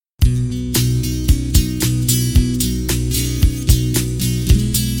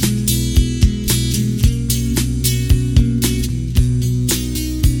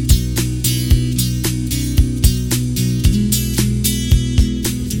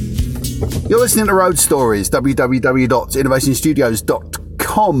You're listening to Road Stories,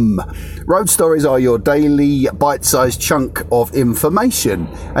 www.innovationstudios.com. Road Stories are your daily bite-sized chunk of information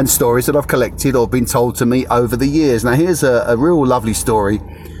and stories that I've collected or been told to me over the years. Now, here's a real lovely story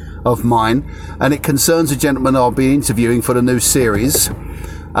of mine, and it concerns a gentleman I'll be interviewing for the new series,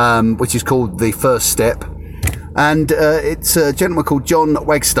 which is called The First Step. And it's a gentleman called John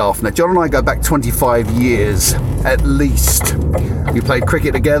Wagstaff. Now, John and I go back 25 years at least. We played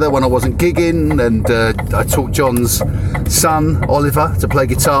cricket together when I wasn't gigging, and I taught John's son, Oliver, to play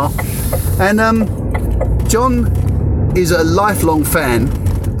guitar. And John is a lifelong fan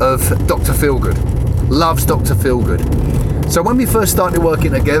of Dr. Feelgood, loves Dr. Feelgood. So when we first started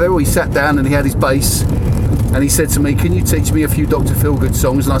working together, we sat down and he had his bass. And he said to me, can you teach me a few Dr. Feelgood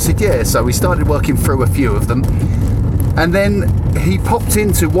songs? And I said, yeah. So we started working through a few of them. And then he popped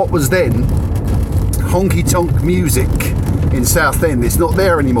into what was then Honky Tonk Music in Southend. It's not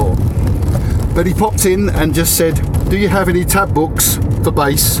there anymore. But he popped in and just said, do you have any tab books for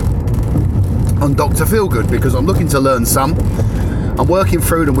bass on Dr. Feelgood? Because I'm looking to learn some. I'm working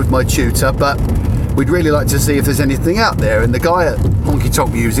through them with my tutor, but we'd really like to see if there's anything out there. And the guy at Honky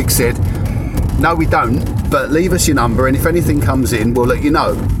Tonk Music said, no, we don't, but leave us your number, and if anything comes in, we'll let you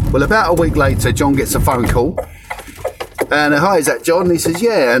know. Well, about a week later, John gets a phone call, and hi, is that John? And he says,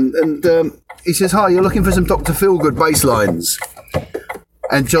 yeah, and he says, hi, you're looking for some Dr. Feelgood bass lines?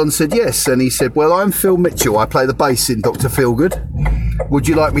 And John said, yes, and he said, well, I'm Phil Mitchell, I play the bass in Dr. Feelgood. Would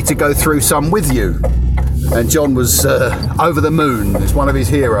you like me to go through some with you? And John was over the moon, it's one of his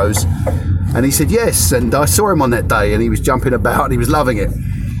heroes, and he said, yes, and I saw him on that day, and he was jumping about, and he was loving it.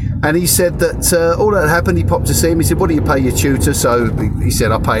 And he said that all that happened, he popped to see him. He said, what do you pay your tutor? So he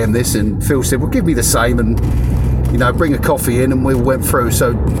said, I pay him this. And Phil said, well, give me the same and, bring a coffee in. And we all went through.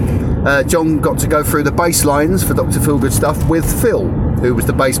 So John got to go through the bass lines for Dr. Feelgood stuff with Phil, who was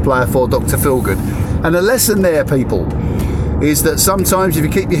the bass player for Dr. Feelgood. And the lesson there, people, is that sometimes if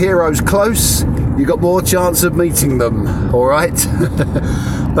you keep your heroes close, you've got more chance of meeting them. All right?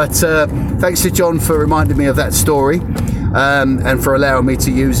 But thanks to John for reminding me of that story. And for allowing me to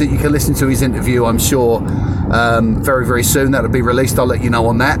use it. You can listen to his interview, I'm sure, very, very soon. That'll be released. I'll let you know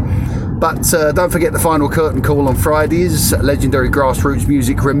on that. But don't forget the final curtain call on Fridays, legendary grassroots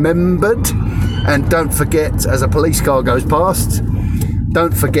music remembered. And don't forget, as a police car goes past,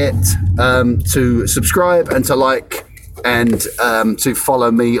 don't forget to subscribe and to like and to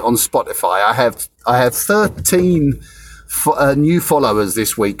follow me on Spotify. I have 13 new followers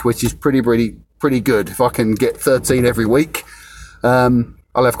this week, which is pretty good. If I can get 13 every week, I'll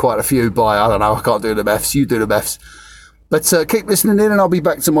have quite a few by, I don't know, I can't do the maths, you do the maths. But keep listening in, and I'll be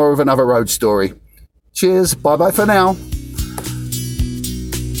back tomorrow with another road story. Cheers, bye-bye for now.